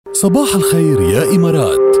صباح الخير يا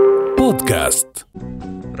إمارات بودكاست.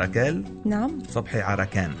 راكيل. نعم. صبحي على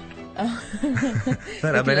راكان.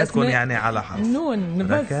 فرق بيناتكم يعني على حرف نون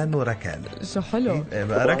بس. راكان وراكيل. شو حلو.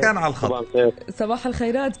 بقى راكان على الخط. صباح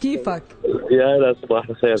الخيرات، كيفك؟ يا لا صباح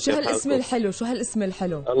الخير. شو هالاسم الحلو؟ شو هالاسم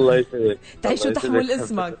الحلو؟ الله يسعدك. تعيش وتحمل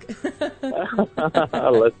اسمك.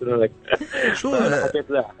 الله يسلمك.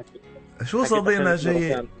 شو صديقنا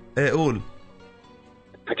جاي؟ ايه قول.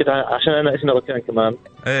 حكيت عشان انا اسمي راكان كمان.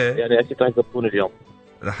 ايه يعني اكيد رح يضبطوني اليوم.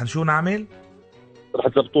 رح نشو نعمل؟ رح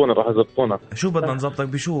يضبطونا. شو بدنا نظبطك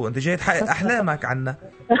بشو؟ انت جاي تحقق احلامك عنا.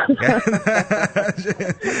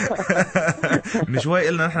 من شوي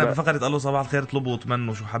قلنا نحن بفقرة قالوا صباح الخير اطلبوا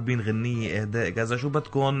وتمنوا شو حابين غنية اهداء كذا، شو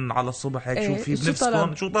بدكم على الصبح هيك؟ شو في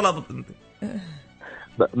بنفسكم؟ شو طلبت انت؟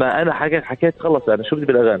 ما انا حكيت خلص، انا شو بدي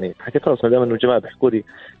بالاغاني؟ حكيت خلص ما دام انه الجماعه بيحكوا لي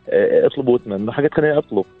اطلبوا وتمنوا، حكيت خليني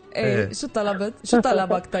اطلب. ايه شو طلبت؟ شو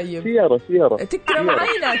طلبك طيب؟ سيارة تكرم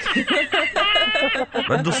عينك.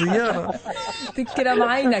 بده سيارة. تكرم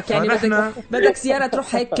عينك يعني بدك سيارة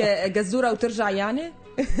تروح هيك جزورة وترجع يعني؟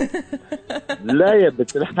 لا يا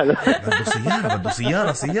بنت لا. بده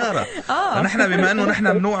سيارة. نحن بما انه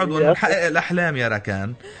نحن بنوعد ونحقق الاحلام يا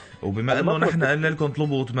راكان، وبما انه نحن قلنا لكم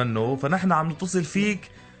اطلبوا وتمنوا، فنحن عم نتصل فيك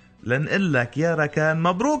لنقول لك يا راكان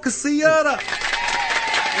مبروك السيارة.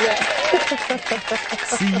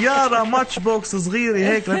 سيارة ماتش بوكس صغيرة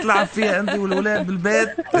هيك لتلعب فيها انت والولاد بالبيت،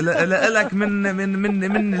 لك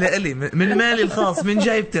من لإلي، من مالي الخاص، من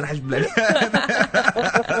جايبتي رح اجيب لك.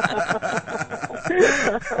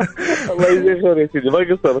 الله يجزيك خير يا سيدي، ما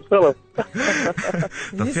قصرت خلص.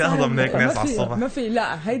 طب في اهضم من هيك ناس على الصبح؟ ما في،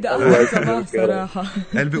 لا هيدا اهضم صباح صراحة.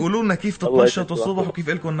 اللي بيقولوا لنا كيف تتنشطوا الصبح وكيف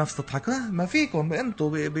لكم نفس تضحك، ما فيكم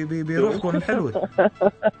انتوا بروحكم الحلوة.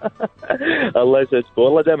 الله يسعدكم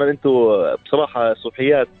والله، دائما انتوا بصراحة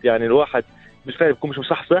صبحيات يعني الواحد مش فاهم، بيكون مش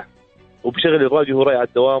مصحصح وبشغل الراديو وهو رايح على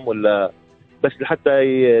الدوام ولا بس لحتى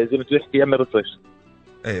زي ما تحكي يعمل ريفرش.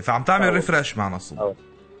 ايه فعم تعمل ريفرش معنا الصبح.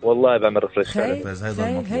 والله بعمل ريفرش.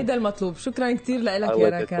 هيدا المطلوب. شكرا كتير لك يا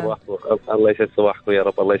راكان. الله يسعد صباحكم يا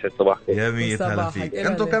رب. الله يسعد صباحكم يا ميت هلا فيك.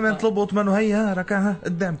 انتوا كمان طلبوا وتمنوا. هيا راكان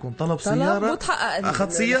قدامكم طلب سيارة اخذ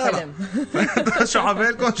سيارة. شو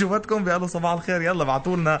عبالكم؟ شو بدكم؟ بيقولوا صباح الخير يلا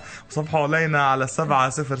بعتوا لنا وصبحوا علينا على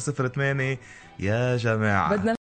 7008 يا جماعة.